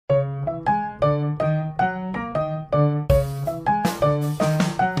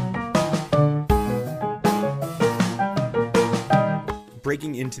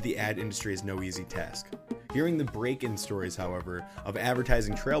Breaking into the ad industry is no easy task. Hearing the break-in stories, however, of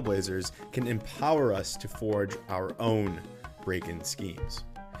advertising trailblazers can empower us to forge our own break-in schemes.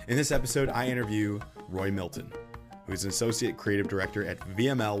 In this episode, I interview Roy Milton, who is an Associate Creative Director at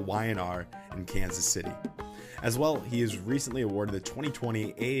VML Y&R in Kansas City. As well, he is recently awarded the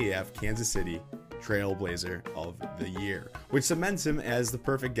 2020 AAF Kansas City Trailblazer of the Year, which cements him as the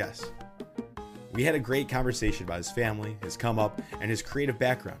perfect guest. We had a great conversation about his family, his come-up, and his creative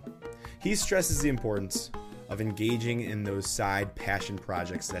background. He stresses the importance of engaging in those side passion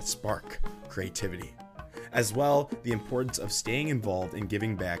projects that spark creativity. As well, the importance of staying involved and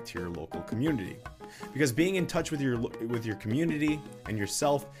giving back to your local community. Because being in touch with your community and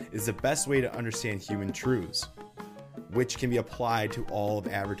yourself is the best way to understand human truths, which can be applied to all of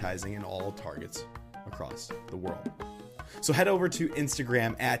advertising and all targets across the world. So head over to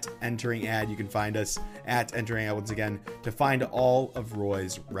Instagram at Entering Ad. You can find us at Entering Ad once again to find all of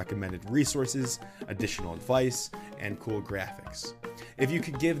Roy's recommended resources, additional advice, and cool graphics. If you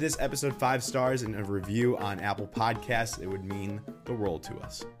could give this episode 5 stars and a review on Apple Podcasts, it would mean the world to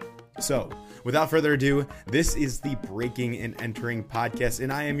us. So, without further ado, this is the Breaking and Entering podcast,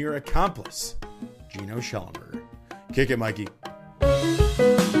 and I am your accomplice, Gino Schellenberger. Kick it, Mikey.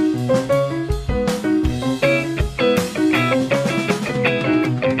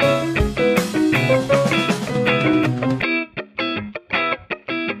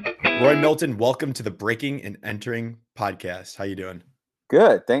 Roy Milton, welcome to the Breaking and Entering podcast. How you doing?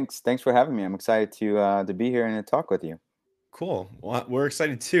 Good. Thanks for having me. I'm excited to be here and to talk with you. Cool. Well, we're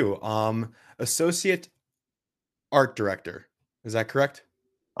excited too. Associate Art Director. Is that correct?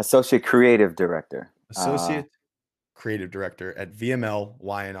 Associate Creative Director. Associate Creative Director at VML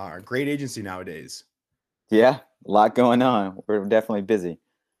Y&R. Great agency nowadays. Yeah, a lot going on. We're definitely busy.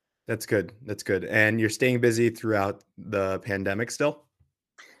 That's good. That's good. And you're staying busy throughout the pandemic still?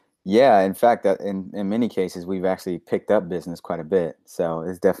 Yeah, in fact, in many cases, we've actually picked up business quite a bit. So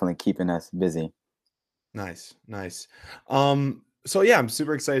it's definitely keeping us busy. Nice. So yeah, I'm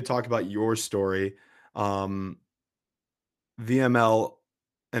super excited to talk about your story. VML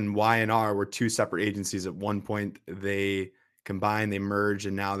and Y&R were two separate agencies. At one point, they combined, they merged,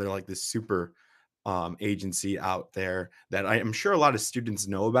 and now they're like this super agency out there that I'm sure a lot of students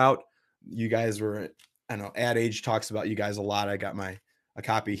know about. You guys were, I know, Ad Age talks about you guys a lot. I got a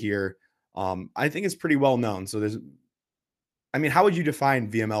copy here. I think it's pretty well known. So how would you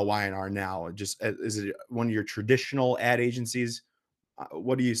define VML Y&R now? Just is it one of your traditional ad agencies?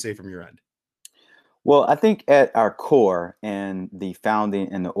 What do you say from your end? Well, I think at our core and the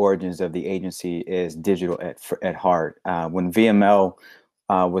founding and the origins of the agency is digital at heart. When VML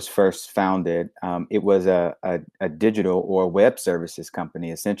was first founded, it was a digital or web services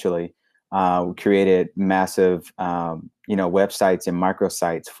company, essentially. We created massive, websites and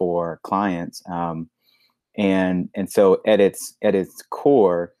microsites for clients. And so at its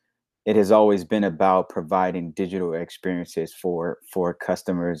core, it has always been about providing digital experiences for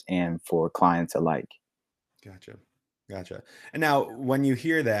customers and for clients alike. Gotcha. And now when you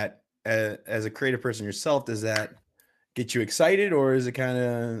hear that as a creative person yourself, does that get you excited or is it kind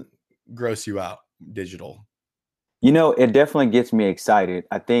of gross you out, digital? It definitely gets me excited.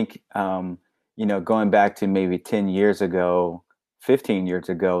 I think, going back to maybe 10 years ago, 15 years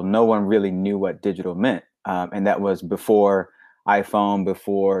ago, no one really knew what digital meant. And that was before iPhone,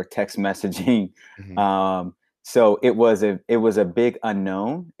 before text messaging. Mm-hmm. So it was a big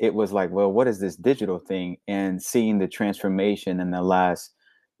unknown. It was like, well, what is this digital thing? And seeing the transformation in the last,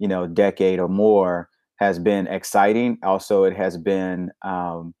 decade or more has been exciting. Also, it has been,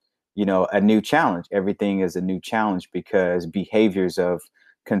 a new challenge. Everything is a new challenge because behaviors of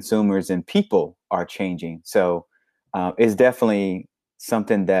consumers and people are changing. So it's definitely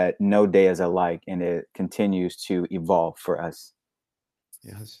something that no day is alike, and it continues to evolve for us.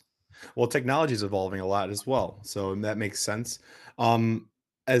 Yes. Well, technology is evolving a lot as well. So that makes sense.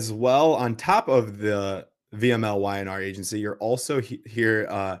 As well, on top of the VML Y&R agency, you're also here.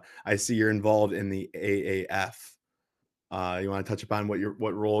 I see you're involved in the AAF. You want to touch upon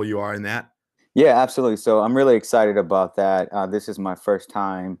what role you are in that? Yeah, absolutely. So I'm really excited about that. This is my first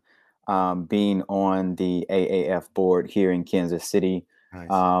time being on the AAF board here in Kansas City. Nice.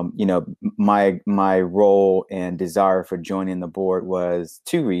 My role and desire for joining the board was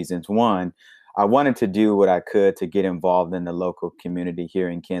 2 reasons. One, I wanted to do what I could to get involved in the local community here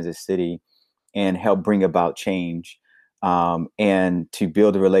in Kansas City and help bring about change, and to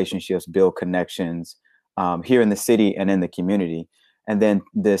build relationships, build connections here in the city and in the community. And then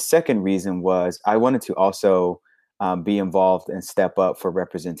the second reason was I wanted to also be involved and step up for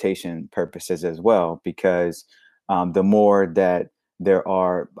representation purposes as well, because the more that there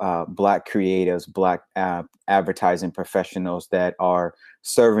are Black creatives, Black advertising professionals that are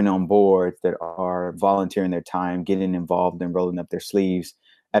serving on boards, that are volunteering their time, getting involved and rolling up their sleeves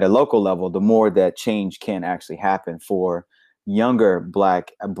at a local level, the more that change can actually happen for younger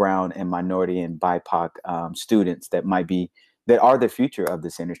Black, Brown, and minority and BIPOC students that are the future of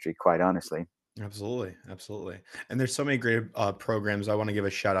this industry, quite honestly. Absolutely, absolutely. And there's so many great programs. I want to give a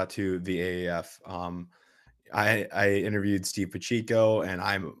shout out to the AAF. I interviewed Steve Pacheco, and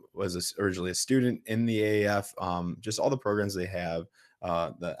I was originally a student in the AAF. Just all the programs they have,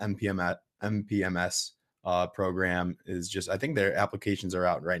 the MPMS program is just. I think their applications are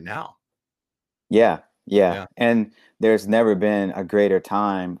out right now. Yeah, yeah. Yeah. And there's never been a greater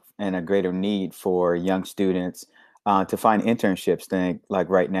time and a greater need for young students to find internships than like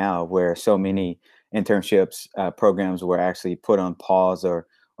right now, where so many internships programs were actually put on pause or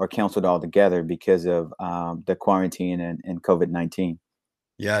canceled altogether because of the quarantine and COVID-19.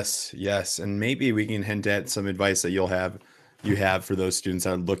 Yes, yes, and maybe we can hint at some advice that you have for those students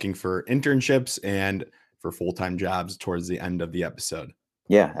that are looking for internships and for full-time jobs towards the end of the episode.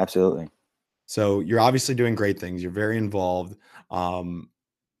 Yeah, absolutely. So you're obviously doing great things. You're very involved. Um,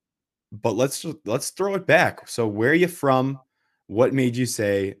 but let's throw it back. So where are you from? What made you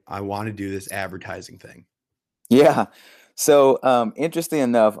say I want to do this advertising thing? Yeah. So, interesting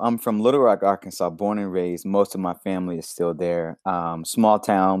enough, I'm from Little Rock, Arkansas, born and raised. Most of my family is still there. Small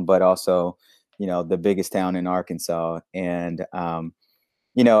town, but also, the biggest town in Arkansas. And,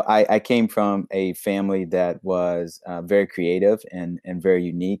 I came from a family that was very creative and very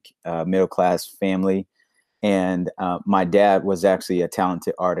unique, middle class family. And my dad was actually a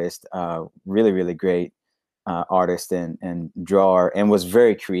talented artist, really, really great artist and drawer, and was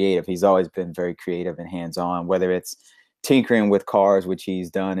very creative. He's always been very creative and hands on, whether it's tinkering with cars, which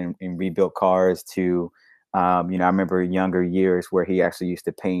he's done and rebuilt cars, to, I remember younger years where he actually used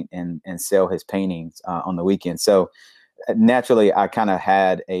to paint and sell his paintings on the weekend. So naturally, I kind of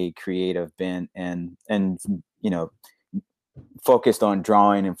had a creative bent and focused on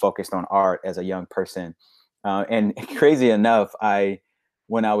drawing and focused on art as a young person. And crazy enough,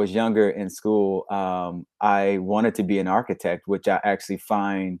 when I was younger in school, I wanted to be an architect, which I actually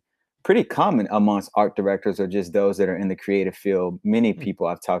find pretty common amongst art directors or just those that are in the creative field. Many people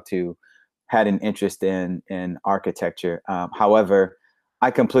I've talked to had an interest in architecture. However, I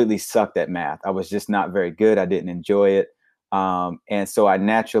completely sucked at math. I was just not very good. I didn't enjoy it. And so I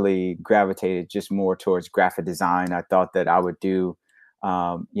naturally gravitated just more towards graphic design. I thought that I would do,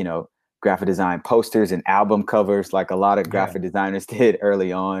 graphic design posters and album covers like a lot of graphic designers did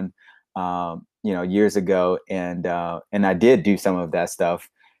early on, years ago. And I did do some of that stuff.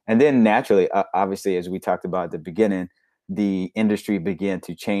 And then naturally, obviously, as we talked about at the beginning, the industry began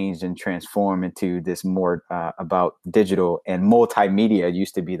to change and transform into this more about digital, and multimedia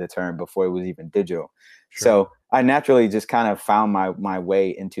used to be the term before it was even digital. Sure. So I naturally just kind of found my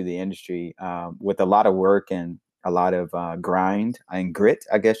way into the industry with a lot of work and a lot of grind and grit,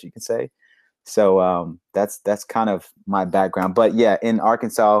 I guess you could say. So that's kind of my background. But yeah, in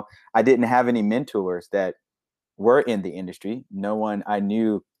Arkansas, I didn't have any mentors that were in the industry. No one I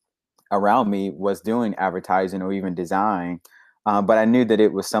knew around me was doing advertising or even design. But I knew that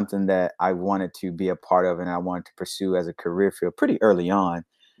it was something that I wanted to be a part of and I wanted to pursue as a career field pretty early on.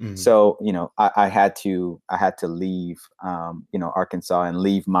 Mm-hmm. So, I had to leave, Arkansas and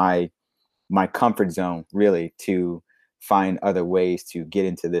leave my comfort zone really to find other ways to get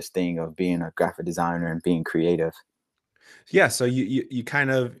into this thing of being a graphic designer and being creative. Yeah. So you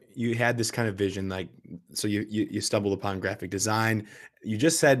had this kind of vision, like, so you stumbled upon graphic design. You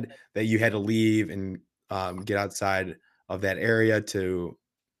just said that you had to leave and get outside of that area to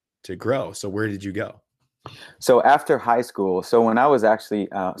grow. So where did you go? So after high school, so when I was actually,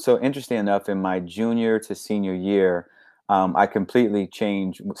 so interesting enough, in my junior to senior year, I completely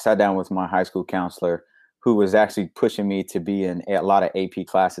sat down with my high school counselor, who was actually pushing me to be in a lot of AP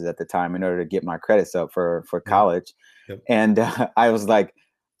classes at the time in order to get my credits up for college. Yep. And I was like,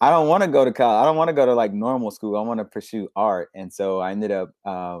 I don't want to go to college. I don't want to go to like normal school. I want to pursue art. And so I ended up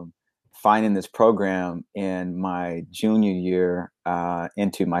finding this program in my junior year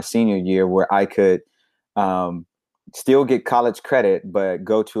into my senior year where I could still get college credit, but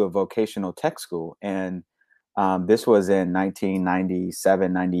go to a vocational tech school. And this was in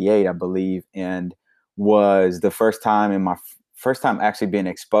 1997, 98, I believe, and was the first time actually being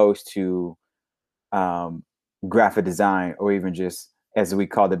exposed to graphic design, or even just, as we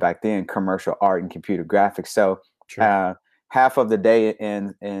called it back then, commercial art and computer graphics. So sure. Half of the day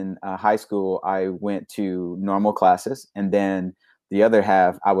in high school, I went to normal classes, and then the other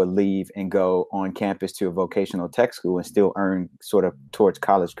half, I would leave and go on campus to a vocational tech school and still earn sort of towards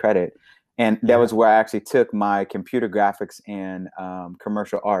college credit. And that Yeah. was where I actually took my computer graphics and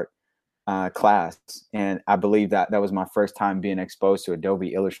commercial art class. And I believe that that was my first time being exposed to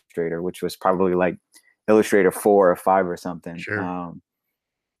Adobe Illustrator, which was probably like Illustrator 4 or 5 or something. Sure.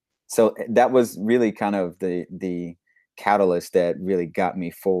 So that was really kind of the catalyst that really got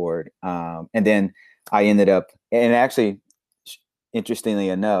me forward. And then I ended up, and actually, interestingly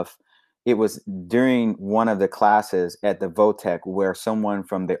enough, it was during one of the classes at the Votech where someone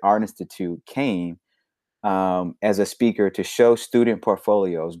from the Art Institute came as a speaker to show student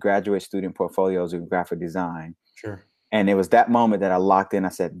portfolios, graduate student portfolios in graphic design. Sure. And it was that moment that I locked in. I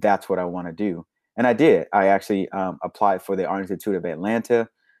said, that's what I want to do. And I did. I actually applied for the Art Institute of Atlanta,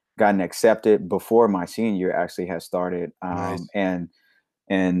 gotten accepted before my senior year actually had started. Nice.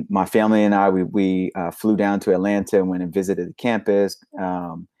 And my family and I, we flew down to Atlanta and went and visited the campus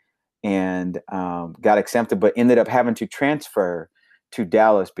and got accepted, but ended up having to transfer to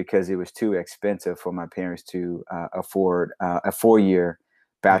Dallas because it was too expensive for my parents to afford a 4-year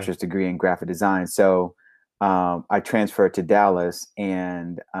bachelor's degree in graphic design. So I transferred to Dallas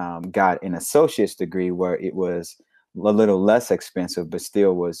and got an associate's degree where it was a little less expensive, but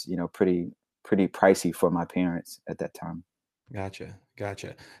still was, pretty pricey for my parents at that time. Gotcha.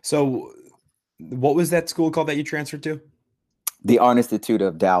 So what was that school called that you transferred to? The Art Institute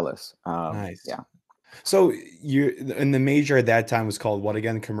of Dallas. Nice. Yeah. So and the major at that time was called what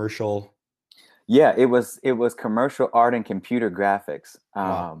again? Commercial. Yeah, it was commercial art and computer graphics.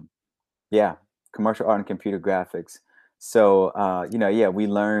 Wow. Yeah, commercial art and computer graphics. So we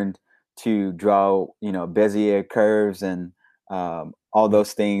learned to draw, Bezier curves and all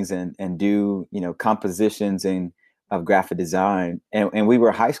those things and do, compositions and of graphic design. And we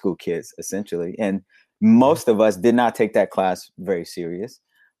were high school kids essentially. And most of us did not take that class very serious.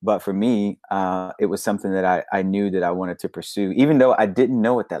 But for me, it was something that I knew that I wanted to pursue, even though I didn't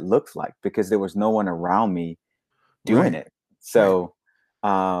know what that looked like because there was no one around me doing Right. it. So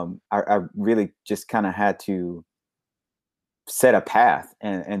I really just kind of had to set a path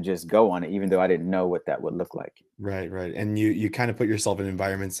and just go on it, even though I didn't know what that would look like. Right. And you kind of put yourself in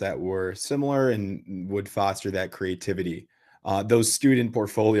environments that were similar and would foster that creativity. Those student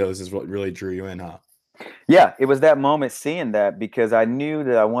portfolios is what really drew you in, huh? Yeah, it was that moment seeing that because I knew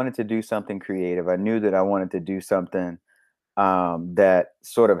that I wanted to do something creative. I knew that I wanted to do something that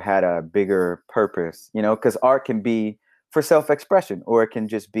sort of had a bigger purpose, because art can be for self-expression or it can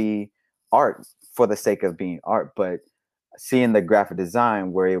just be art for the sake of being art. But seeing the graphic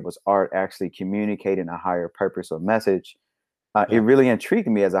design where it was art actually communicating a higher purpose or message, it Yeah. really intrigued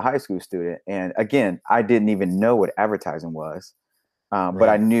me as a high school student. And again, I didn't even know what advertising was, but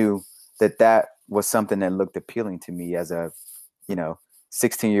I Right. knew that was something that looked appealing to me as a,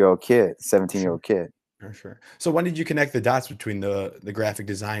 16-year-old kid, 17-year-old kid. Sure. So when did you connect the dots between the graphic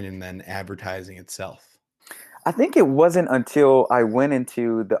design and then advertising itself? I think it wasn't until I went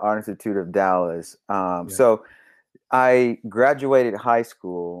into the Art Institute of Dallas. Yeah. So I graduated high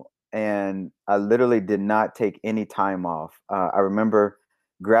school and I literally did not take any time off. I remember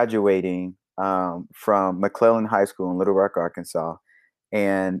graduating from McClellan High School in Little Rock, Arkansas.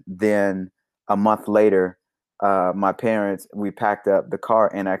 And then a month later, my parents, we packed up the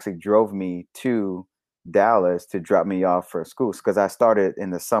car and actually drove me to Dallas to drop me off for school because I started in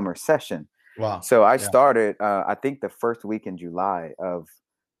the summer session. Wow. So I Yeah. started, I think the first week in July of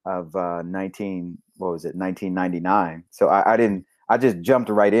 1999. So I didn't, I just jumped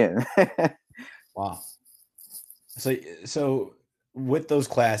right in. Wow. So with those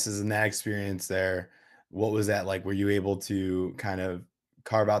classes and that experience there, what was that like? Were you able to kind of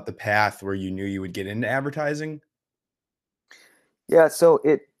carve out the path where you knew you would get into advertising? Yeah, so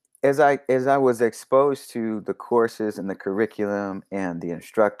as I was exposed to the courses and the curriculum and the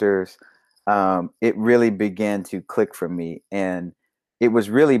instructors, it really began to click for me. And it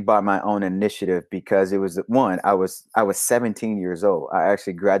was really by my own initiative because it was one, I was 17 years old. I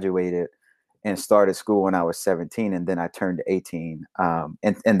actually graduated and started school when I was 17, and then I turned 18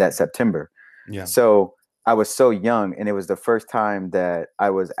 in that September. Yeah. So I was so young, and it was the first time that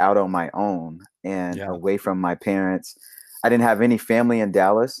I was out on my own and Yeah. away from my parents. I didn't have any family in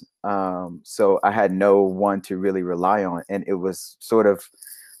Dallas, so I had no one to really rely on, and it was sort of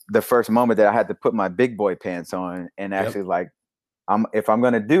the first moment that I had to put my big boy pants on and Yep. actually like, if I'm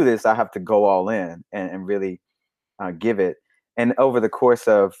going to do this, I have to go all in and really give it. And over the course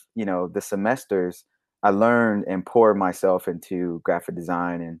of the semesters, I learned and poured myself into graphic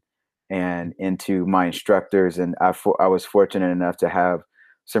design and into my instructors. And I was fortunate enough to have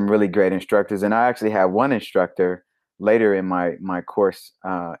some really great instructors. And I actually had one instructor later in my course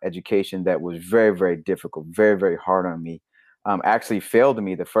education that was very, very difficult, very, very hard on me. Actually failed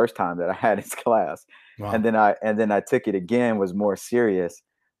me the first time that I had his class, and Wow. then I took it again, was more serious,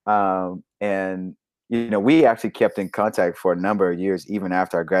 and we actually kept in contact for a number of years, even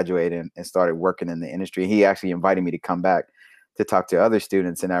after I graduated and started working in the industry. He actually invited me to come back to talk to other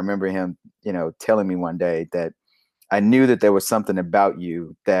students, and I remember him, telling me one day that I knew that there was something about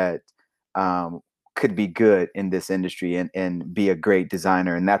you that could be good in this industry and be a great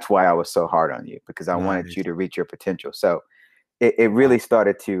designer. And that's why I was so hard on you, because I wanted you Nice. to reach your potential. So it Wow. really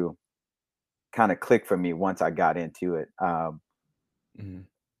started to kind of click for me once I got into it. Mhm.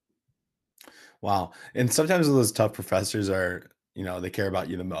 Wow. And sometimes those tough professors are, they care about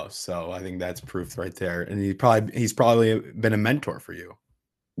you the most. So I think that's proof right there. And he's probably been a mentor for you.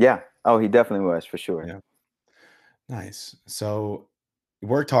 Yeah. Oh, he definitely was, for sure. Yeah. Nice. So you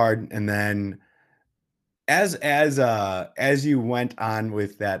worked hard, and then as you went on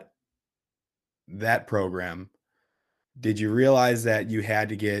with that program, did you realize that you had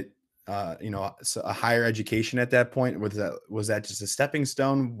to get a higher education at that point? Was that just a stepping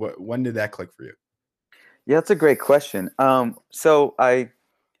stone? When did that click for you? Yeah, that's a great question. So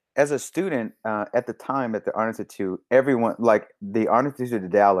as a student at the time at the Art Institute, everyone, like the Art Institute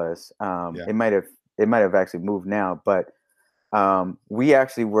of Dallas, Yeah. it might have actually moved now, but we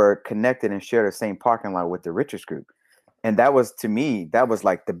actually were connected and shared the same parking lot with the Richards Group. And that was, to me, that was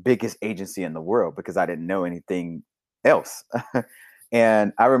like the biggest agency in the world, because I didn't know anything else.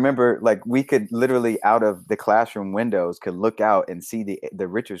 And I remember, like, we could literally, out of the classroom windows, could look out and see the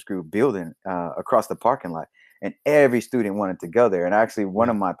Richards Group building across the parking lot, and every student wanted to go there. And actually, one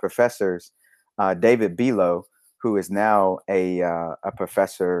Yeah. of my professors, David Belo, who is now a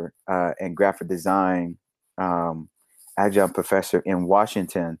professor in graphic design, um, adjunct professor in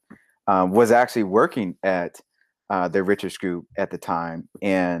Washington, was actually working at the Richards Group at the time,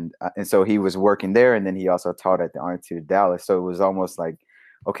 and so he was working there, and then he also taught at the Art Institute of Dallas. So it was almost like,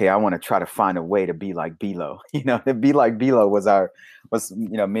 okay, I want to try to find a way to be like Belo. To be like Belo was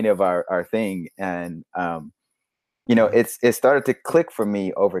many of our thing, and Yeah. it started to click for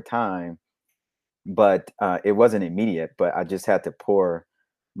me over time, but it wasn't immediate. But I just had to pour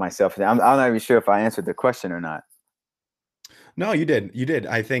myself in. I'm not even sure if I answered the question or not. No, you did. You did.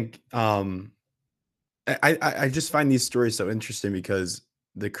 I think I just find these stories so interesting because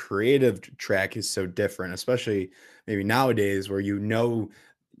the creative track is so different, especially maybe nowadays where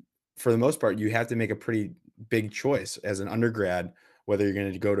for the most part you have to make a pretty big choice as an undergrad whether you're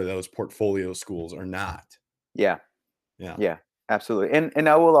going to go to those portfolio schools or not. Yeah, Yeah. yeah, absolutely. And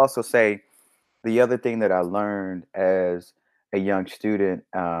I will also say, the other thing that I learned as a young student,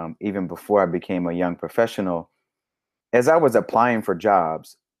 even before I became a young professional, as I was applying for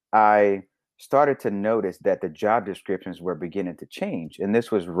jobs, I started to notice that the job descriptions were beginning to change. And this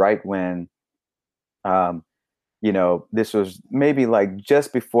was right when, um, this was maybe like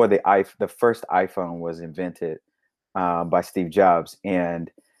just before the first iPhone was invented by Steve Jobs. And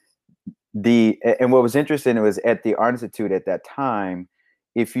what was interesting was at the Art Institute at that time,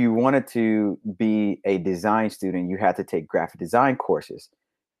 if you wanted to be a design student, you had to take graphic design courses.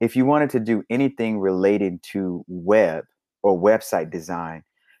 If you wanted to do anything related to web or website design,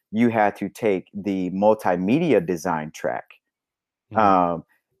 you had to take the multimedia design track. Mhm. um,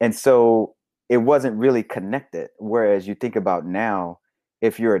 and so it wasn't really connected. Whereas you think about now,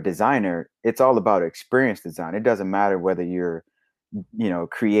 if you're a designer, it's all about experience design. It doesn't matter whether you're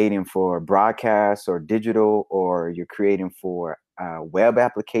creating for broadcast or digital, or you're creating for web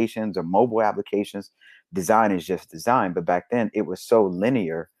applications or mobile applications. Design is just design. But back then it was so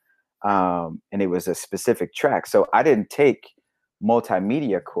linear, and it was a specific track. So I didn't take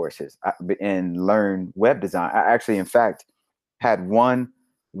multimedia courses and learn web design. I actually, in fact, had one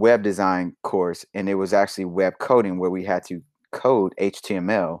web design course, and it was actually web coding, where we had to code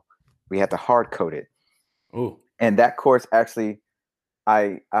HTML. We had to hard code it. Oh, And that course actually,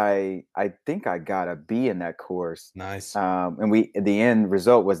 I think I got a B in that course. nice. And the end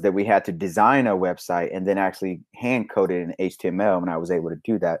result was that we had to design a website and then actually hand code it in HTML, and I was able to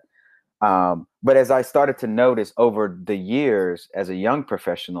do that. But as I started to notice over the years as a young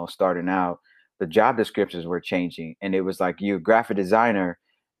professional starting out, the job descriptions were changing, and it was like, you're a graphic designer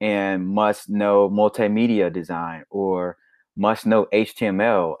and must know multimedia design or must know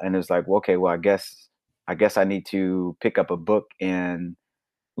HTML. And it's like, well, okay, well, I guess I need to pick up a book and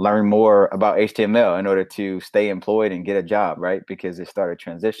learn more about HTML in order to stay employed and get a job, right? Because it started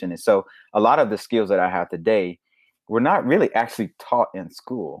transitioning. So a lot of the skills that I have today were not really actually taught in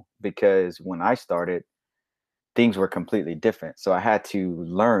school, because when I started, things were completely different. So I had to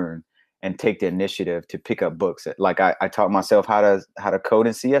learn. and take the initiative to pick up books. Like I taught myself how to code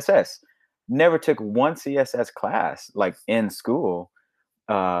in CSS. Never took one CSS class like in school.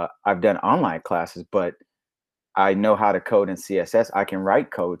 I've done online classes, but I know how to code in CSS. I can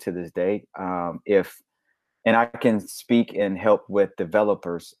write code to this day. And I can speak and help with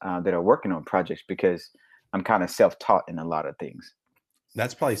developers that are working on projects because I'm kind of self-taught in a lot of things.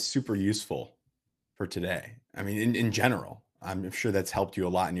 That's probably super useful for today. I mean, in general, I'm sure that's helped you a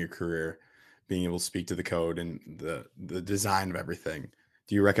lot in your career, being able to speak to the code and the design of everything.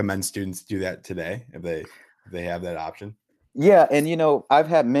 Do you recommend students do that today if they have that option? Yeah, and I've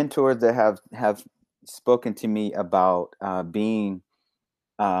had mentors that have spoken to me about being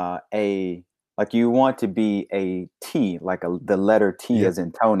a like you want to be a T, like the letter T Yeah. as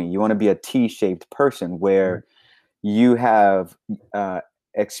in Tony. You want to be a T-shaped person Right. where you have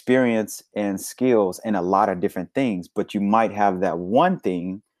experience and skills in a lot of different things, but you might have that one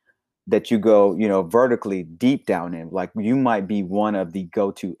thing that you go, vertically deep down in. Like you might be one of the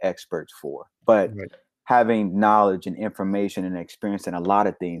go-to experts for, but Right. having knowledge and information and experience in a lot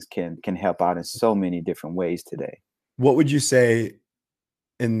of things can help out in so many different ways today. What would you say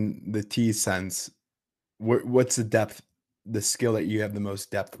in the T sense? What's the depth, the skill that you have the most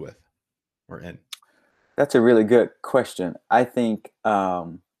depth with or in? That's a really good question. I think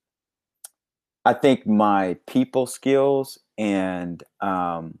my people skills and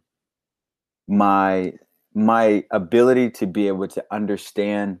my my ability to be able to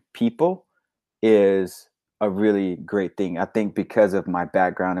understand people is a really great thing. I think because of my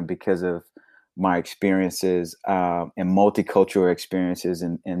background and because of my experiences and multicultural experiences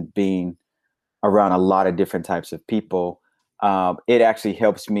and being around a lot of different types of people, it actually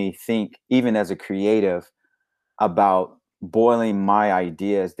helps me think, even as a creative, about boiling my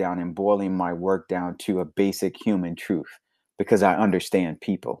ideas down and boiling my work down to a basic human truth because I understand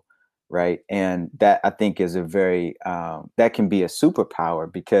people, right? And that I think is a very that can be a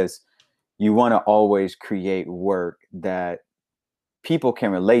superpower because you want to always create work that people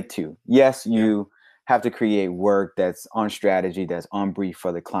can relate to. Yes, Yeah. you have to create work that's on strategy, that's on brief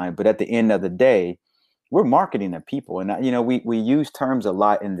for the client, but at the end of the day, we're marketing to people. And we use terms a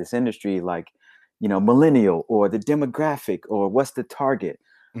lot in this industry like millennial or the demographic or what's the target.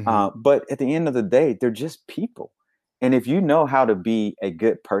 Hmm. But at the end of the day, they're just people. And if you know how to be a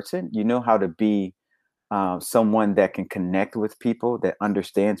good person, you know how to be someone that can connect with people, that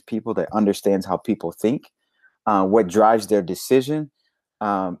understands how people think, what drives their decision,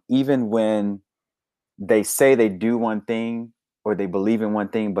 even when they say they do one thing or they believe in one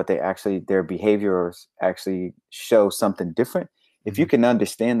thing, but their behaviors actually show something different. If you Hmm. can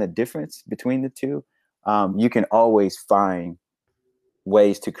understand the difference between the two, you can always find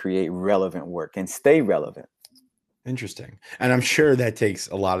ways to create relevant work and stay relevant. Interesting. And I'm sure that takes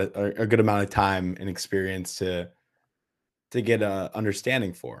a good amount of time and experience to get a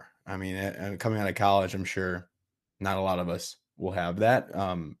understanding for. I mean, coming out of college, I'm sure not a lot of us will have that.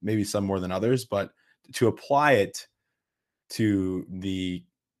 Maybe some more than others, but to apply it to the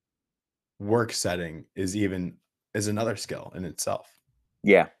work setting is another skill in itself.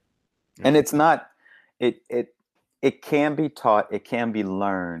 Yeah, Yeah. and it's not it can be taught, it can be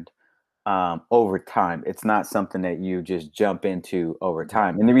learned over time. It's not something that you just jump into over Right.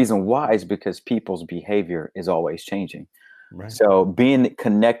 time. And the reason why is because people's behavior is always changing. Right. So being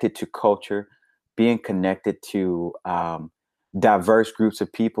connected to culture, being connected to diverse groups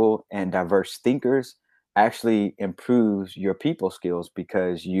of people and diverse thinkers actually improves your people skills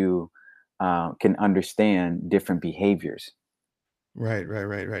because you can understand different behaviors. Right. Right.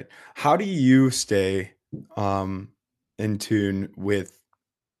 Right. Right. How do you stay um, in tune with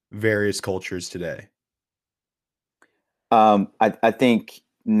various cultures today? I think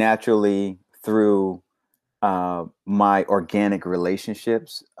naturally through my organic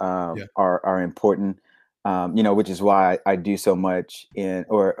relationships Yeah. are important. Which is why I do so much in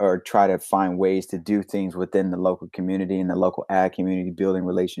or try to find ways to do things within the local community and the local ag community, building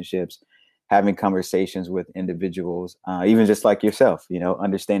relationships, having conversations with individuals, even just like yourself.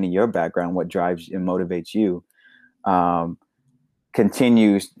 Understanding your background, what drives and motivates you, um,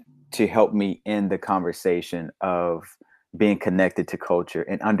 continues to help me in the conversation of being connected to culture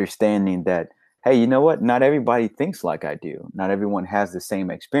and understanding that, hey, you know what, not everybody thinks like I do, not everyone has the same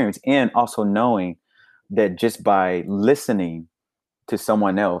experience, and also knowing that just by listening to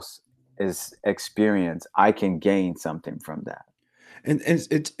someone else's experience I can gain something from that. And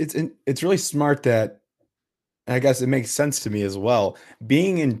it's really smart that, and I guess it makes sense to me as well.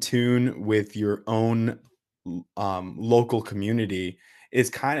 Being in tune with your own local community is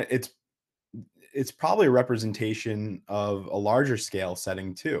it's probably a representation of a larger scale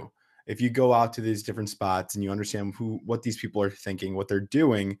setting too. if you go out to these different spots and you understand what these people are thinking, what they're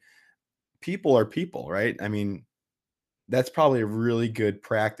doing, people are people, right? I mean, that's probably a really good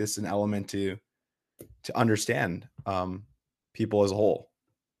practice and element to understand people as a whole.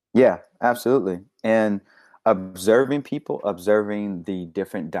 Yeah, absolutely. And observing people, observing the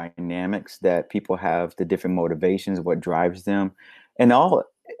different dynamics that people have, the different motivations, what drives them, and all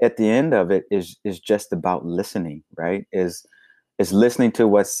at the end of it is just about listening, right? Is listening to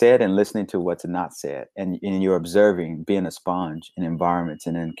what's said and listening to what's not said. And you're observing, being a sponge in environments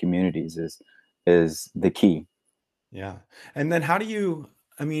and in communities is the key. Yeah. And then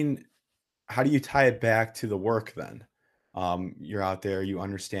I mean, how do you tie it back to the work then? You're out there, you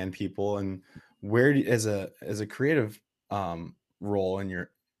understand people, and as a creative role in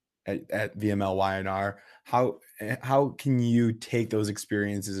your at VMLY&R, how can you take those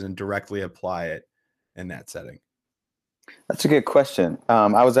experiences and directly apply it in that setting? That's a good question.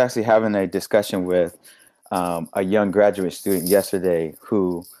 I was actually having a discussion with a young graduate student yesterday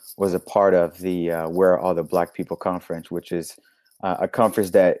who was a part of the Where Are All the Black People conference, which is a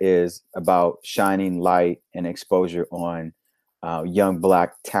conference that is about shining light and exposure on young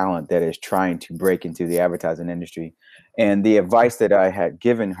Black talent that is trying to break into the advertising industry. And the advice that I had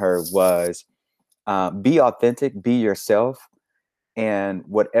given her was be authentic, be yourself, and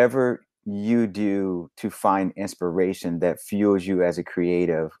whatever you do to find inspiration that fuels you as a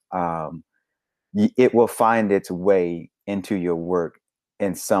creative, it will find its way into your work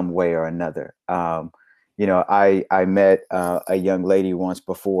in some way or another. I met a young lady once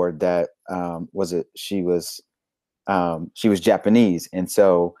before that she was Japanese, and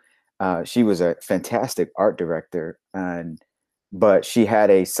so she was a fantastic art director, but she had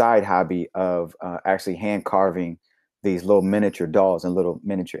a side hobby of actually hand carving these little miniature dolls and little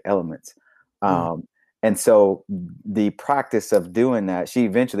miniature elements. Hmm, And so the practice of doing that, she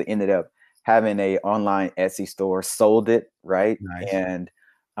eventually ended up having a online Etsy store, sold it, right? nice. And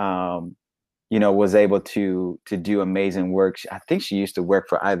um, was able to do amazing work. I think she used to work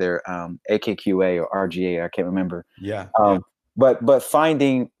for either AKQA or RGA. I can't remember. Yeah, yeah. Um, but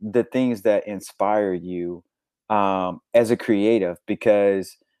finding the things that inspire you as a creative,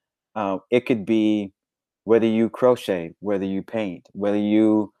 because it could be whether you crochet, whether you paint,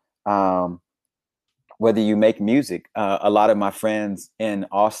 um, whether you make music. A lot of my friends in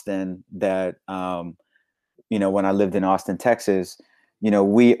Austin that when I lived in Austin, Texas,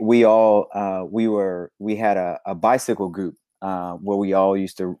 we had a bicycle group where we all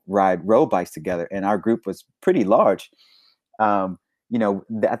used to ride road bikes together, and our group was pretty large. I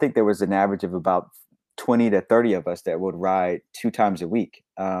think there was an average of about 20 to 30 of us that would ride 2 times a week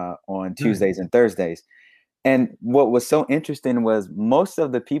on Nice. Tuesdays and Thursdays. And what was so interesting was most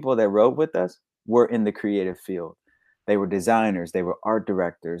of the people that rode with us were in the creative field. They were designers, they were art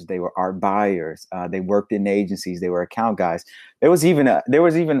directors, they were art buyers, they worked in agencies, they were account guys. There was even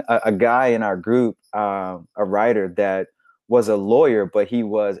a guy in our group, a writer that was a lawyer, but he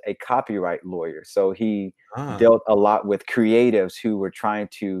was a copyright lawyer. So he Ah, dealt a lot with creatives who were trying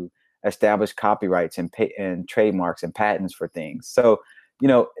to establish copyrights and trademarks and patents for things. So, you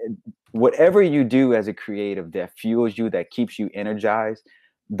know, whatever you do as a creative that fuels you, that keeps you energized,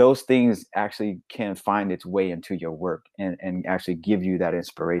 those things actually can find its way into your work and actually give you that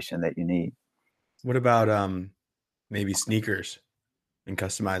inspiration that you need. what about maybe sneakers and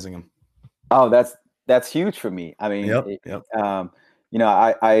customizing them? Oh, that's huge for me. I mean, Yep, yep.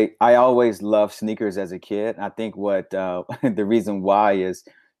 I always loved sneakers as a kid. I think what the reason why is,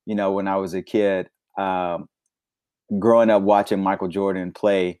 when I was a kid, um, growing up watching Michael Jordan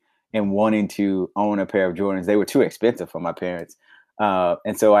play and wanting to own a pair of Jordans, they were too expensive for my parents,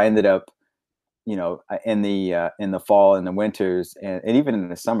 and so I ended up, in the fall and the winters and even in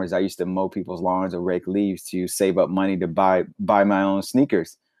the summers, I used to mow people's lawns or rake leaves to save up money to buy my own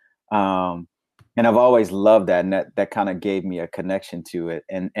sneakers. Um, and I've always loved that, and that kind of gave me a connection to it.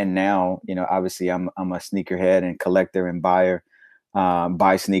 And now, obviously, I'm a sneakerhead and collector and buyer,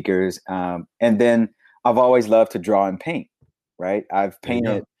 buy sneakers. And then I've always loved to draw and paint. Right? I've There you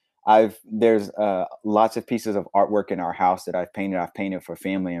go. painted. There's lots of pieces of artwork in our house that I've painted. I've painted for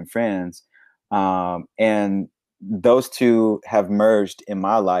family and friends, and those two have merged in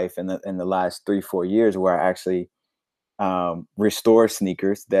my life in the last 3-4 years, where I actually restore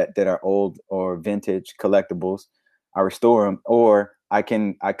sneakers that are old or vintage collectibles. I restore them, or I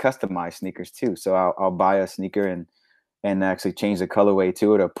customize sneakers too. So I'll buy a sneaker and actually change the colorway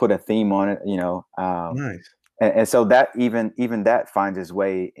to it or put a theme on it. Nice. And so that even that finds its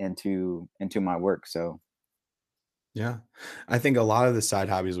way into my work. So Yeah. I think a lot of the side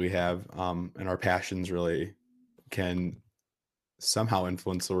hobbies we have and our passions really can somehow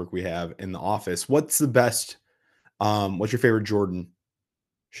influence the work we have in the office. What's your favorite Jordan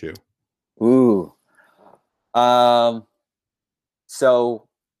shoe? Ooh. Um, so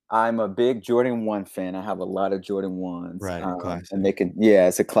I'm a big Jordan 1 fan. I have a lot of Jordan 1s. Right, And classic. yeah,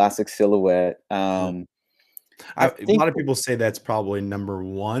 it's a classic silhouette. Yeah. I A think, lot of people say that's probably number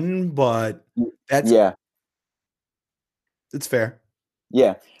 1, but that's yeah, it's fair.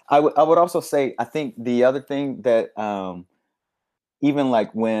 yeah. I would also say, I think the other thing that, even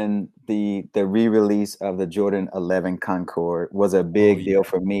like when the re-release of the Jordan 11 Concord was a Oh, big deal yeah.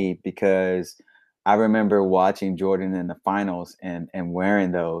 for me, because I remember watching Jordan in the finals and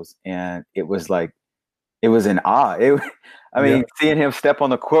wearing those, and it was like, it was an awe. I Yeah. mean, seeing him step on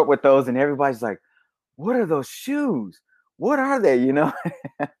the court with those, and everybody's like, "What are those shoes? What are they?" Yep.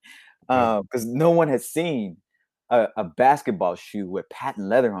 Because no one had seen a basketball shoe with patent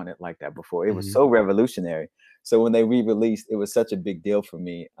leather on it like that before. It was Mhm. so revolutionary. So when they re-released, it was such a big deal for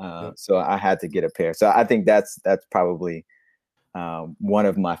me. Yep. So I had to get a pair. So I think that's probably one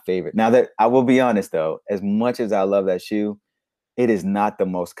of my favorite. Now, that I will be honest though, as much as I love that shoe, it is not the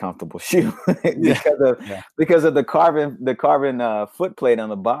most comfortable shoe Yeah. because of Yeah. the carbon foot plate on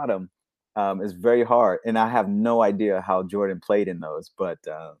the bottom. Is very hard, and I have no idea how Jordan played in those, but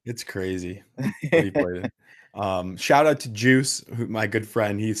It's crazy what he played in. Shout out to Juice, my good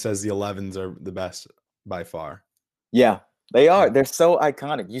friend. He says the 11s are the best by far. yeah, they Yeah. are. They're so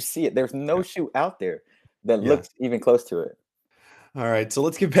iconic. You see it. There's no Yeah. shoe out there that Yeah. looks even close to it. All right, so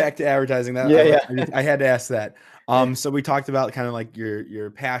let's get back to advertising. That Yeah, I had to ask that. yeah. So we talked about kind of like your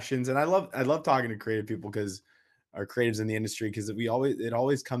passions, and I love talking to creative people because our creatives in the industry, because it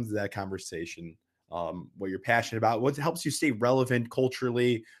always comes to that conversation. What you're passionate about, what helps you stay relevant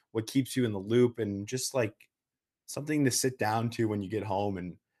culturally, what keeps you in the loop, and just like something to sit down to when you get home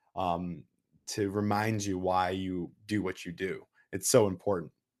and um, to remind you why you do what you do. It's so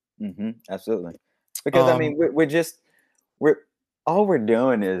important. Absolutely. Because I Um, mean, we're all we're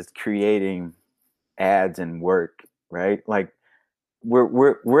doing is creating ads and work, right? Like,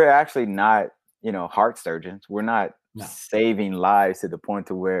 we're actually not, heart surgeons. We're not no, saving lives to the point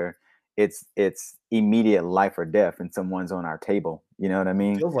to where it's immediate life or death and someone's on our table. You know what I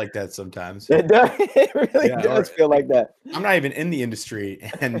mean? feels like that sometimes. It does. It really Yeah, or does feel like like that. I'm not even in the industry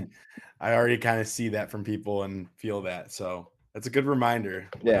and I already kind of see that from people and feel that. So that's a good reminder.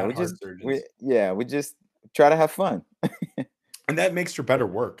 We're Yeah, not heart surgeons. we just try to have fun. And that makes for better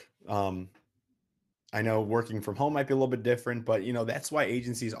work. I know working from home might be a little bit different, but that's why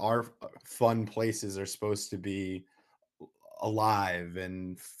agencies are fun places. Are supposed to be alive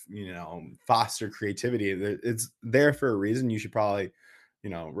and foster creativity. It's there for a reason. You should probably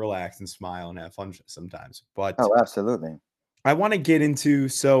relax and smile and have fun sometimes. But Oh, absolutely. I want to get into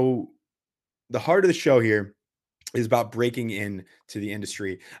the heart of the show here is about breaking in to the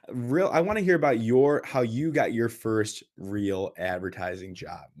industry. I want to hear about how you got your first real advertising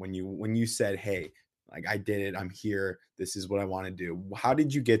job when you said, "Hey, like I did it. I'm here. This is what I want to do." How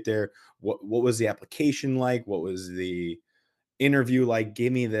did you get there? What was the application like? What was the interview like?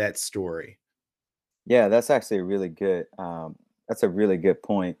 Give me that story. Yeah, that's actually that's a really good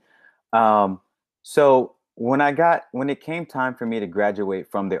point. Um, so when it came time for me to graduate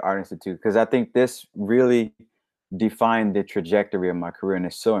from the Art Institute, because I think this really defined the trajectory of my career, and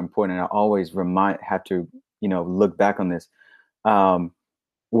it's so important. I always have to, look back on this. Um,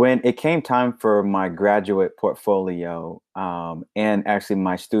 when it came time for my graduate portfolio, and actually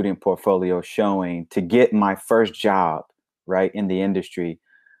my student portfolio showing to get my first job, right, in the industry,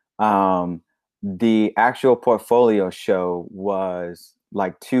 um, the actual portfolio show was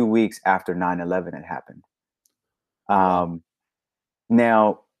like 2 weeks after 9/11 had happened. Wow. Um,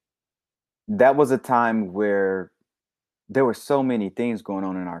 Now, that was a time where there were so many things going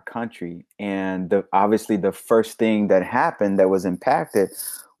on in our country, and obviously the first thing that happened that was impacted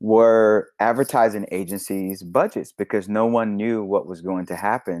were advertising agencies' budgets, because no one knew what was going to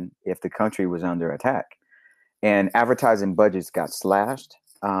happen if the country was under attack. And advertising budgets got slashed.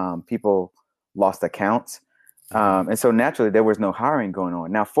 People lost accounts. Mhm. And so naturally, there was no hiring going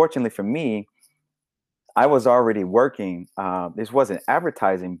on. Now, fortunately for me, I was already working. This wasn't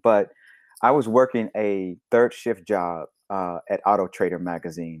advertising, but I was working a third shift job at Auto Trader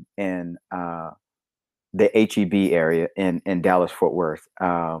magazine in the HEB area in Dallas Fort Worth.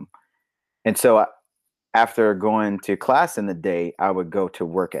 And so after going to class in the day, I would go to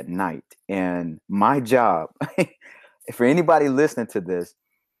work at night. And my job, for anybody listening to this,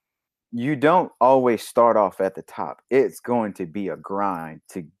 you don't always start off at the top. It's going to be a grind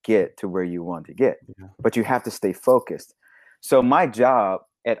to get to where you want to get, Yeah. but you have to stay focused. So my job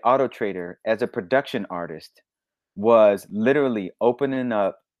at Auto Trader as a production artist was literally opening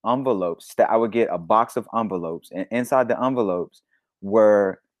up envelopes that I would get a box of envelopes, and inside the envelopes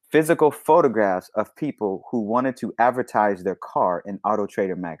were physical photographs of people who wanted to advertise their car in Auto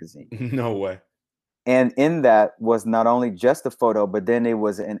Trader magazine. No way. And in that was not only just a photo, but then it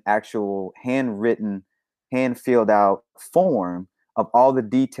was an actual handwritten, hand filled out form of all the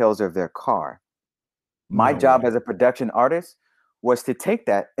details of their car. My No job way. as a production artist was to take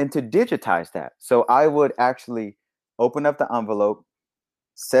that and to digitize that. So I would actually open up the envelope,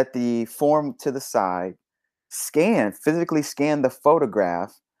 set the form to the side, physically scan the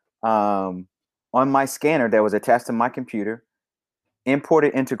photograph um, on my scanner that was attached to my computer, import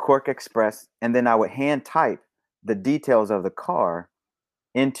it into Quark Express, and then I would hand type the details of the car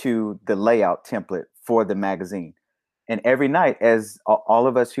into the layout template for the magazine. And every night, as all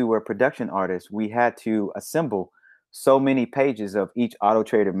of us who were production artists, we had to assemble so many pages of each Auto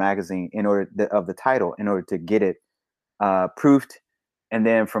Trader magazine of the title in order to get it proofed, and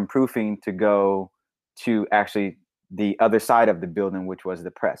then from proofing to go to actually the other side of the building, which was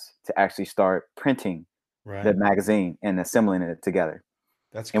the press, to actually start printing the Right. magazine and assembling it together.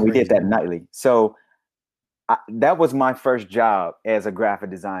 That's And we did that crazy. nightly. So that was my first job as a graphic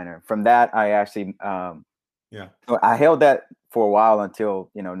designer. From that, I actually Yeah. I held that for a while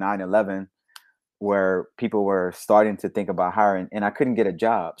until 9/11, where people were starting to think about hiring, and I couldn't get a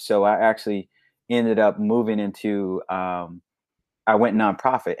job. So I actually ended up moving into I went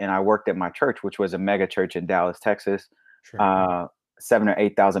nonprofit, and I worked at my church, which was a mega church in Dallas, Texas, Sure. uh, 7 or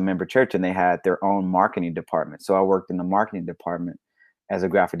 8,000 member church, and they had their own marketing department. So I worked in the marketing department as a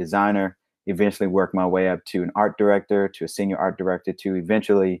graphic designer. Eventually, worked my way up to an art director, to a senior art director, to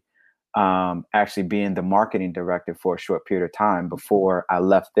eventually actually being the marketing director for a short period of time before I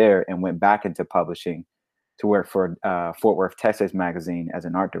left there and went back into publishing to work for Fort Worth, Texas magazine as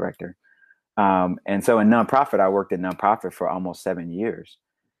an art director. And so in nonprofit, I worked in nonprofit for almost 7 years.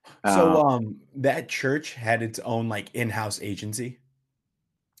 So, Uh, that church had its own like in-house agency.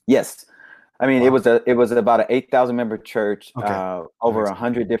 yes, I mean Wow. it was about an 8,000 member church, Okay. That over makes a sense.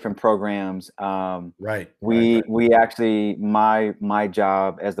 hundred different programs. Right. Right. We Right. we actually my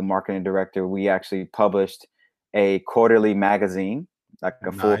job as the marketing director, we actually published a quarterly magazine, like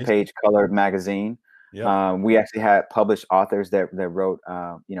a full Nice. page colored magazine. Yep. We actually had published authors that wrote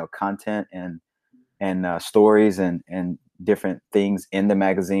content and stories and different things in the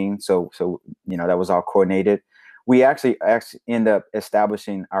magazine. So that was all coordinated. We actually end up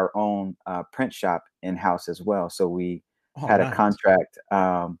establishing our own print shop in house as well. So we Oh, had a nice. contract,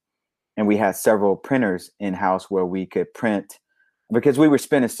 and we had several printers in house where we could print, because we were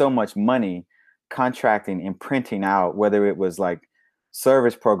spending so much money contracting and printing out, whether it was like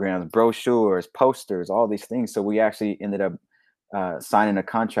service programs, brochures, posters, all these things. So we actually ended up signing a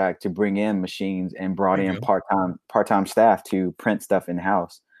contract to bring in machines and brought There you in go. part-time staff to print stuff in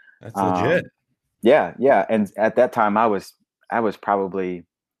house. That's legit. Um, yeah, yeah. And at that time, I was probably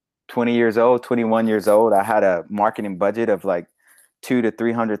 20 years old, 21 years old. I had a marketing budget of like $200,000 to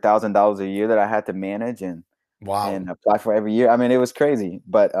 $300,000 a year that I had to manage Wow. and apply for every year. I mean, it was crazy,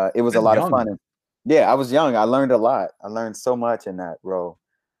 but it was a That's lot of young. fun. And yeah, I was young. I learned a lot. I learned so much in that role.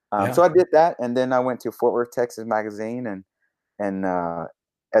 Yeah. So I did that, and then I went to Fort Worth, Texas magazine, and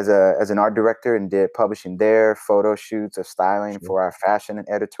as an art director, and did publishing there, photo shoots of styling Sure. for our fashion and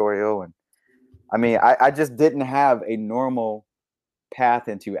editorial. And I mean, I just didn't have a normal path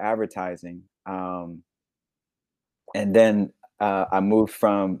into advertising. And then I moved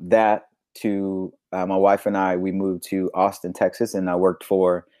from that to my wife and we moved to Austin, Texas, and I worked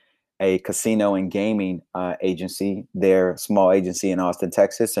for a casino and gaming agency, their small agency in Austin,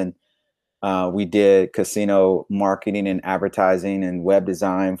 Texas. And we did casino marketing and advertising and web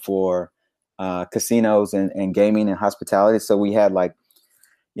design for casinos and gaming and hospitality. So we had like,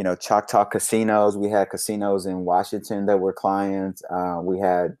 Choctaw casinos. We had casinos in Washington that were clients. We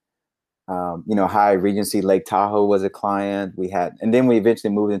had, Hyatt Regency Lake Tahoe was a client. And then we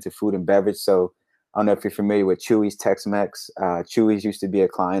eventually moved into food and beverage. So I don't know if you're familiar with Chewy's Tex-Mex. Chewy's used to be a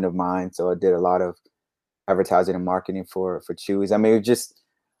client of mine. So I did a lot of advertising and marketing for Chewy's. I mean, I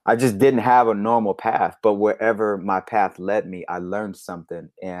just didn't have a normal path, but wherever my path led me, I learned something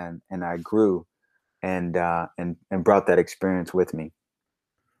and I grew and brought that experience with me.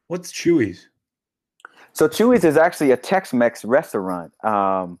 What's Chewy's? So Chewy's is actually a Tex-Mex restaurant.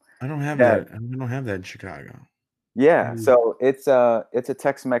 I don't have That that. I don't have that in Chicago. Yeah, Mm. so it's a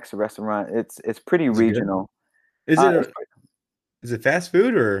Tex-Mex restaurant. It's pretty Is it good? regional. Is it It's is it fast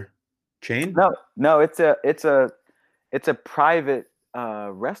food or chain? no, it's a private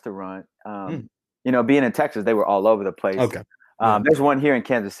restaurant. Hmm. Being in Texas, they were all over the place. Okay. Yeah. There's one here in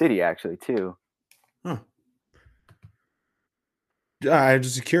Kansas City actually too. Huh. I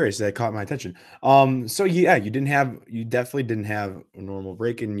was just curious. That caught my attention. So yeah, you definitely didn't have a normal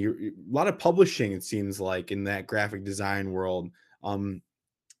break in a lot of publishing, it seems like, in that graphic design world. Um,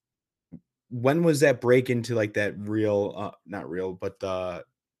 when was that break into like that real, not real, but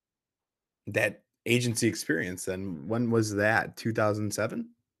that agency experience then? When was that? 2007?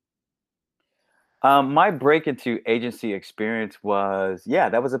 My break into agency experience was, yeah,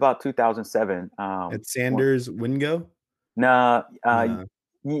 that was about 2007. At Sanders Wingo? Nah, No,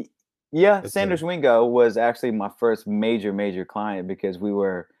 y yeah, that's a Sanders Wingo was actually my first major client because we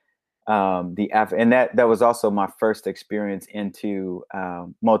were, and that was also my first experience into,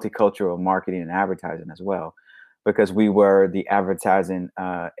 multicultural marketing and advertising as well, because we were the advertising,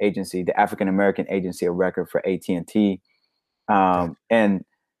 agency, the African American agency of record for AT&T. gotcha. And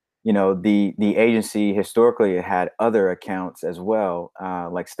the agency historically had other accounts as well,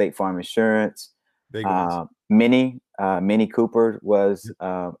 like State Farm Insurance. Big ones. Minnie Cooper was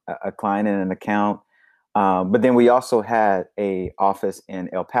Yep. a client and an account. But then we also had a office in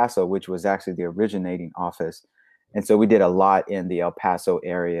El Paso, which was actually the originating office, and so we did a lot in the El Paso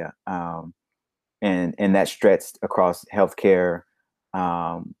area, and that stretched across healthcare,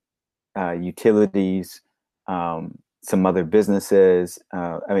 um, utilities, some other businesses.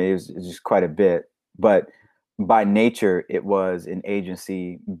 I mean, it was just quite a bit. But by nature, it was an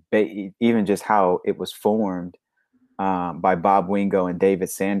agency. Even just how it was formed, by Bob Wingo and David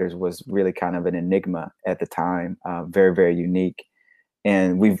Sanders, was really kind of an enigma at the time. Very unique.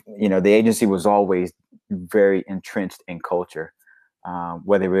 And the agency was always very entrenched in culture,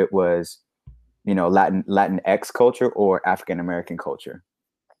 whether it was Latin X culture or African American culture,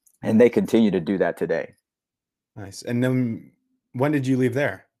 and they continue to do that today. Nice. And then when did you leave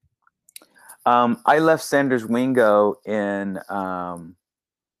there? I left Sanders Wingo in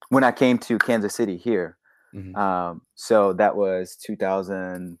when I came to Kansas City here. Mhm. So that was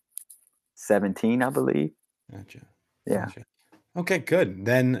 2017, I believe. Gotcha. Yeah. Gotcha. Okay, good.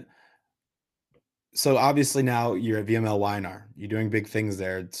 Then, so obviously now you're at VML Weinar. You're doing big things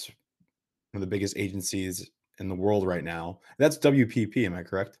there. It's one of the biggest agencies in the world right now. That's WPP, am I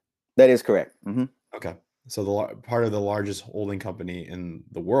correct? That is correct. Okay. So part of the largest holding company in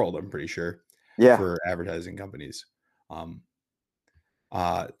the world, I'm pretty sure, Yeah. for advertising companies. Um,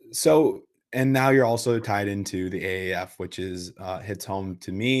 so and now you're also tied into the AAF, which is hits home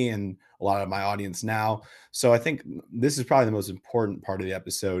to me and a lot of my audience now. So I think this is probably the most important part of the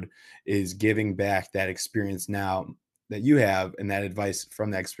episode is giving back that experience now that you have and that advice from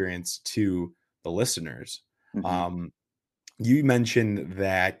that experience to the listeners. hmm Um, you mentioned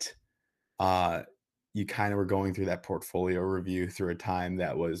that uh, you kind of were going through that portfolio review through a time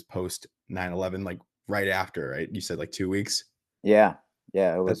that was post 9/11, like right after, right? You said like 2 weeks. Yeah.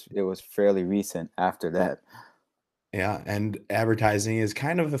 Yeah. It That was fairly recent after that. Yeah, and advertising is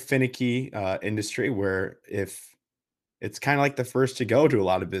kind of a finicky industry where if it's kind of like the first to go to a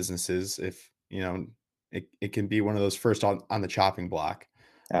lot of businesses, if it can be one of those first on the chopping block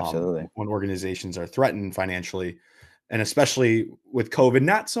Absolutely. when organizations are threatened financially, and especially with COVID.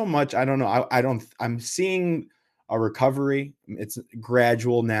 Not so much. I don't know. I don't. I'm seeing a recovery. It's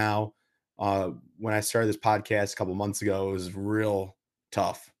gradual now. When I started this podcast a couple months ago, it was real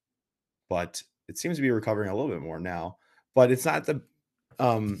tough, but it seems to be recovering a little bit more now. But it's not the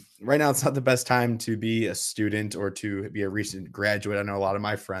right now it's not the best time to be a student or to be a recent graduate. I know a lot of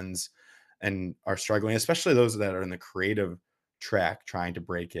my friends and are struggling, especially those that are in the creative track trying to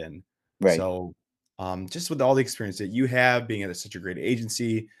break in. Right. So just with all the experience that you have being at such a great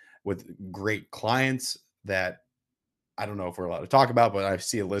agency with great clients that I don't know if we're allowed to talk about, but I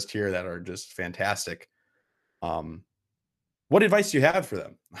see a list here that are just fantastic. Um, what advice do you have for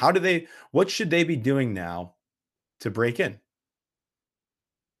them? What should they be doing now to break in?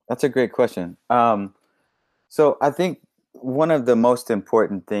 That's a great question. So I think one of the most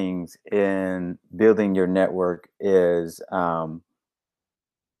important things in building your network is,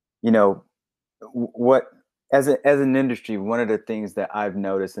 you know, what as an industry, one of the things that I've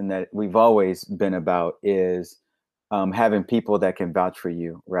noticed and that we've always been about is, having people that can vouch for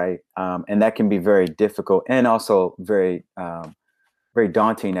you, right? And that can be very difficult and also very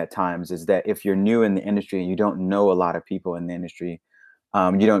daunting at times. Is that if you're new in the industry and you don't know a lot of people in the industry,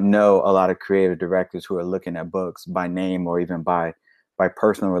 you don't know a lot of creative directors who are looking at books by name or even by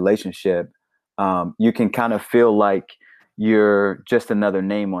personal relationship, you can kind of feel like you're just another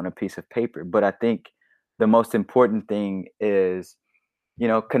name on a piece of paper. But I think the most important thing is,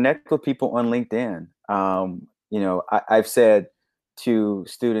 connect with people on LinkedIn. I've said to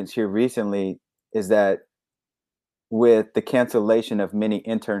students here recently is that with the cancellation of many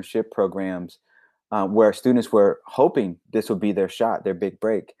internship programs, where students were hoping this would be their shot, their big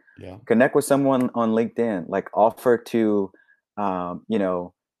break. Yeah. Connect with someone on LinkedIn, like you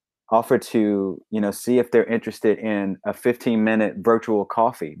know, offer to, see if they're interested in a 15-minute virtual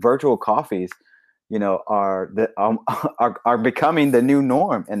coffee. Virtual coffees, are becoming the new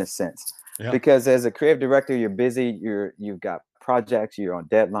norm in a sense, Yeah. because as a creative director, you're busy, you've got projects, you're on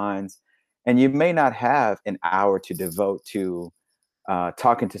deadlines, and you may not have an hour to devote to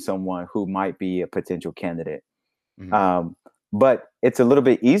talking to someone who might be a potential candidate. Mhm. But it's a little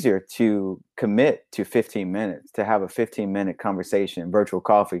bit easier to commit to 15 minutes, to have a 15-minute conversation, virtual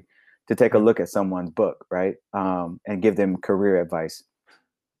coffee, to take a Yeah. look at someone's book, right? And give them career advice.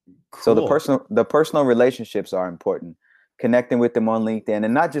 So Cool. the personal relationships are important. Connecting with them on LinkedIn,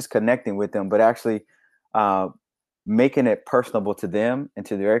 and not just connecting with them, but actually uh, making it personable to them and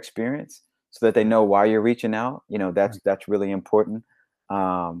to their experience, so that they know why you're reaching out. That's really important.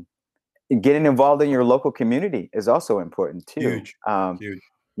 Um, Getting involved in your local community is also important too. Huge. Huge.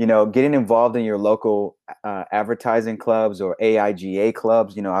 Getting involved in your local advertising clubs or AIGA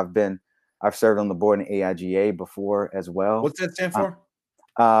clubs. I've served on the board in AIGA before as well. What's that stand Uh, for?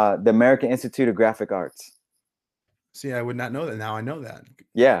 the American Institute of Graphic Arts. See, I would not know that. Now I know that.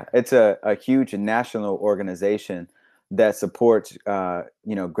 Yeah, it's a huge national organization that supports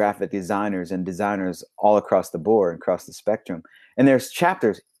graphic designers and designers all across the board, across the spectrum. And there's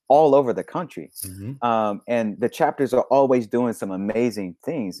chapters all over the country. Mhm. And the chapters are always doing some amazing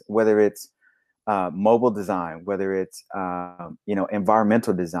things, whether it's mobile design, whether it's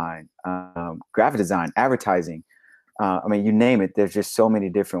environmental design, graphic design, advertising. I mean, you name it. There's just so many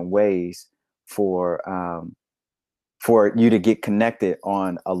different ways for you to get connected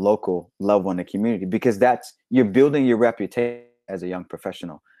on a local level in the community, because you're building your reputation as a young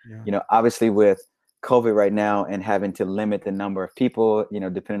professional. Yeah. Obviously with COVID right now and having to limit the number of people,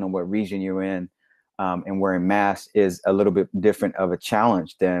 depending on what region you're in, and wearing masks is a little bit different of a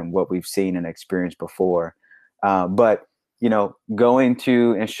challenge than what we've seen and experienced before. But going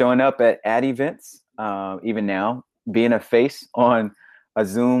to and showing up at events, even now, being a face on a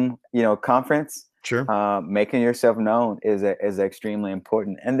Zoom, conference, Sure. making yourself known is extremely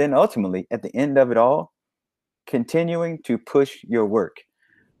important. And then ultimately, at the end of it all, continuing to push your work.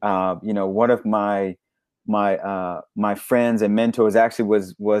 One of my friends and mentors actually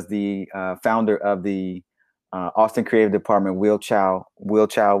was the founder of the Austin Creative Department. Will Chow. Will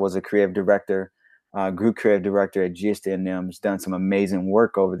Chow was a creative director, group creative director at GSD&M. Has done some amazing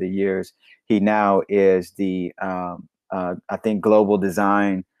work over the years. He now is the I think global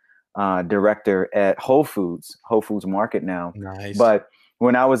design director at Whole Foods Market now. Nice. But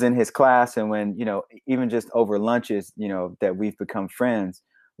when I was in his class, and when even just over lunches, that we've become friends,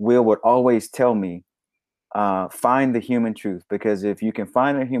 Will would always tell me, find the human truth, because if you can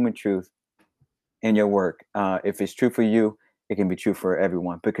find the human truth in your work, if it's true for you, it can be true for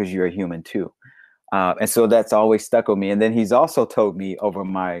everyone, because you're a human too. And so that's always stuck with me. And then he's also told me over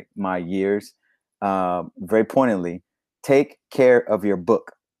my years, very pointedly, take care of your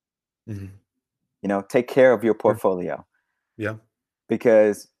book. Mhm. Take care of your Sure. portfolio, Yeah.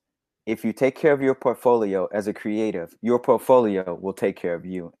 because if you take care of your portfolio as a creative, your portfolio will take care of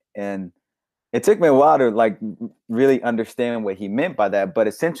you. And it took me a while to really understand what he meant by that. But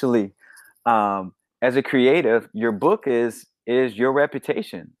essentially, as a creative, your book is your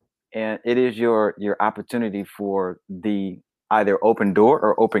reputation, and it is your opportunity for the either open door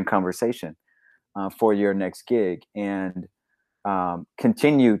or open conversation for your next gig. And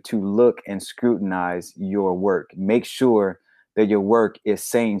continue to look and scrutinize your work. Make sure that your work is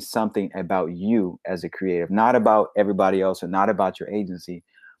saying something about you as a creative, not about everybody else or not about your agency,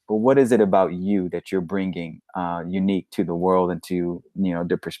 but what is it about you that you're bringing unique to the world and to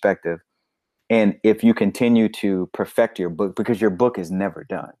the perspective. And if you continue to perfect your book, because your book is never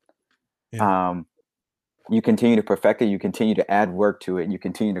done, Yeah. um, you continue to perfect it, you continue to add work to it, and you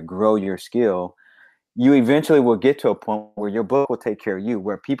continue to grow your skill, you eventually will get to a point where your book will take care of you,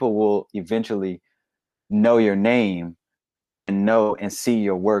 where people will eventually know your name and know and see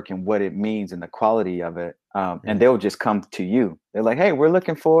your work and what it means and the quality of it. Yeah. And they'll just come to you. They're like, hey, we're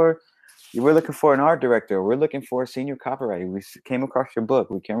looking for an art director. We're looking for a senior copywriter. We came across your book.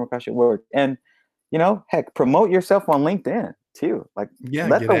 We came across your work. And, heck, promote yourself on LinkedIn too. Like, Yeah.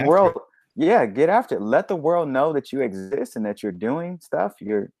 let Get the after world, it. yeah, get after it. Let the world know that you exist and that you're doing stuff.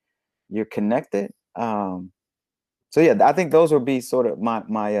 You're connected. So yeah, I think those would be sort of my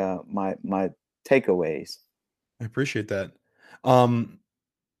takeaways. I appreciate that. Um,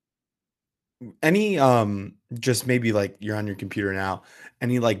 any just maybe like you're on your computer now,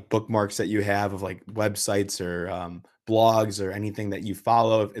 any like bookmarks that you have of like websites or blogs or anything that you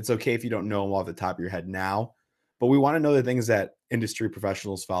follow. It's okay if you don't know them off the top of your head now, but we want to know the things that industry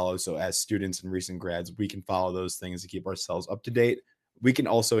professionals follow. So as students and recent grads, we can follow those things to keep ourselves up to date. We can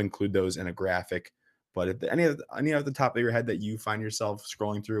also include those in a graphic. But if any of the top of your head that you find yourself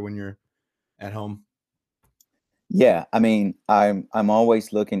scrolling through when you're at home? Yeah, I mean, I'm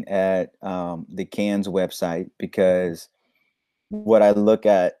always looking at the CAN's website, because what I look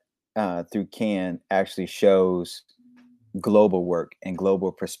at through CAN actually shows global work and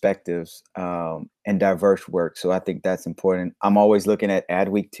global perspectives, and diverse work. So I think that's important. I'm always looking at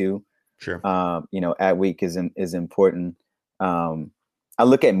Adweek too. Sure. Adweek is important. I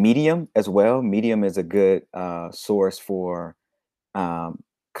look at Medium as well. Medium is a good source for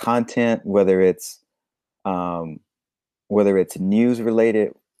content, whether it's news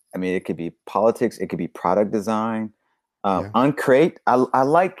related. I mean, it could be politics, it could be product design. Uncrate. I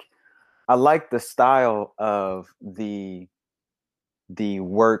like the style of the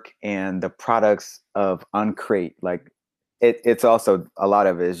work and the products of Uncrate. Like it's also, a lot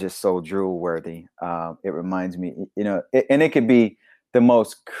of it is just so drool worthy. It reminds me, and it could be the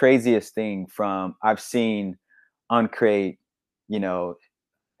most craziest thing from, I've seen Uncrate,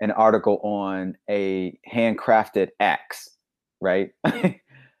 an article on a handcrafted axe, right?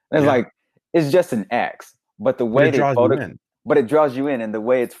 It's just an axe, but the way but it draws you in, and the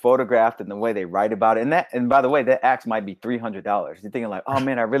way it's photographed and the way they write about it. And by the way, that axe might be $300. You're thinking like, oh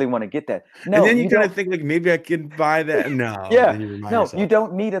man, I really want to get that. No, and then you kind of think like, maybe I can buy that. No. Yeah. No, you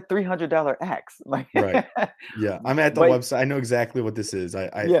don't need a $300 axe. Like, right. Yeah. I'm at the website. I know exactly what this is.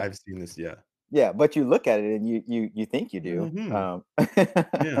 I've seen this. Yeah. Yeah. But you look at it and you think you do.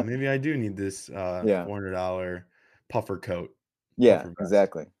 Mm-hmm. Yeah. Maybe I do need this $400 puffer coat. Yeah,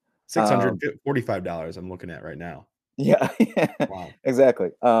 exactly. $645 I'm looking at right now. Yeah. Wow. Exactly.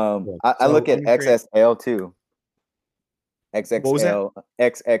 I look at XXL too. XXL. What was that?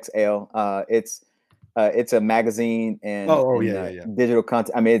 XXL. It's a magazine and, digital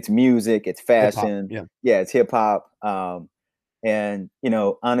content. I mean, it's music, it's fashion. Hip-hop, it's hip hop. And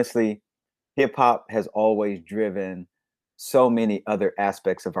honestly, hip hop has always driven so many other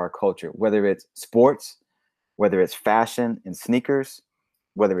aspects of our culture, whether it's sports, whether it's fashion and sneakers,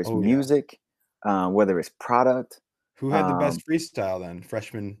 whether it's music, whether it's product. Who had the best freestyle then?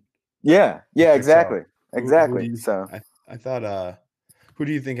 Freshman? Yeah, exactly. Exactly. I thought, who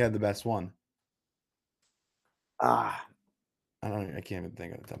do you think had the best one? I can't even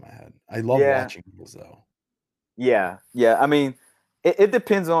think of the top of my head. I love watching those though. Yeah. I mean, it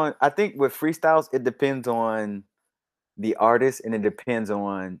depends on, I think with freestyles, it depends on the artist, and it depends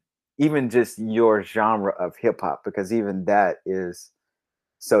on even just your genre of hip hop, because even that is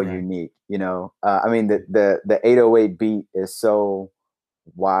so unique, I mean, the 808 beat is so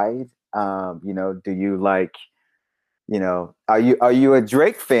wide. Do you like, are you a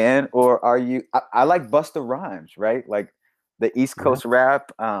Drake fan, or are you, I like Busta Rhymes, right? Like the East Coast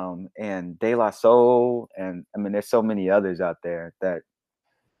rap, and De La Soul. And I mean, there's so many others out there that,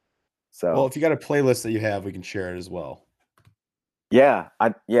 well, if you got a playlist that you have, we can share it as well. Yeah.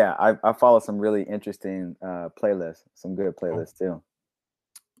 I follow some really interesting playlists, some good playlists too.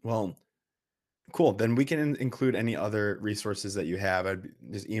 Well, cool. Then we can include any other resources that you have. I'd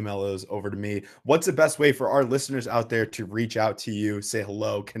just email those over to me. What's the best way for our listeners out there to reach out to you, say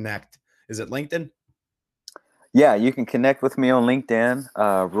hello, connect? Is it LinkedIn? Yeah, you can connect with me on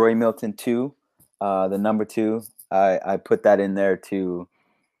LinkedIn, Roy Milton 2, the number 2. I put that in there too,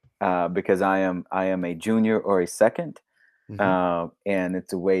 because I am a junior or a second. Mm-hmm. And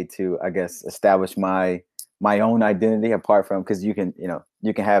it's a way to, I guess, establish my own identity, apart from, because you can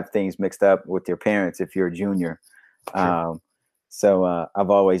have things mixed up with your parents if you're a junior. Sure. So I've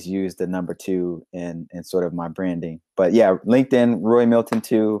always used the number 2 in sort of my branding. But yeah, LinkedIn, Roy Milton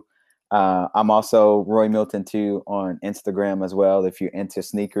 2. I'm also Roy Milton 2 on Instagram as well. If you're into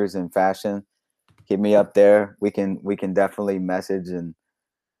sneakers and fashion, hit me up there. We can definitely message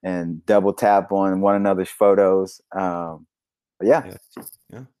and double tap on one another's photos. Yeah.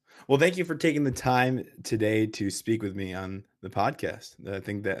 Well, thank you for taking the time today to speak with me on the podcast. I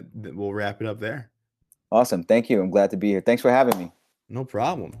think that we'll wrap it up there. Awesome. Thank you. I'm glad to be here. Thanks for having me. No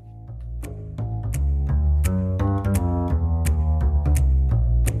problem.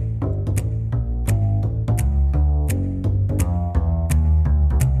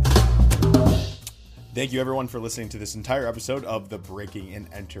 Thank you, everyone, for listening to this entire episode of the Breaking and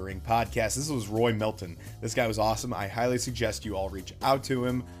Entering podcast. This was Roy Milton. This guy was awesome. I highly suggest you all reach out to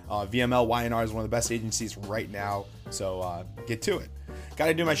him. VML Y&R is one of the best agencies right now, so get to it. Got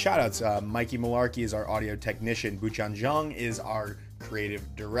to do my shout outs. Mikey Malarkey is our audio technician. Buchan Zhang is our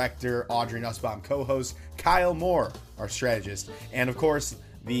creative director, Audrey Nussbaum co-host, Kyle Moore, our strategist, and of course,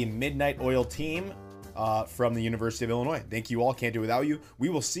 the Midnight Oil team from the University of Illinois. Thank you all. Can't do it without you. We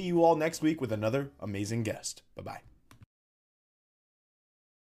will see you all next week with another amazing guest. Bye-bye.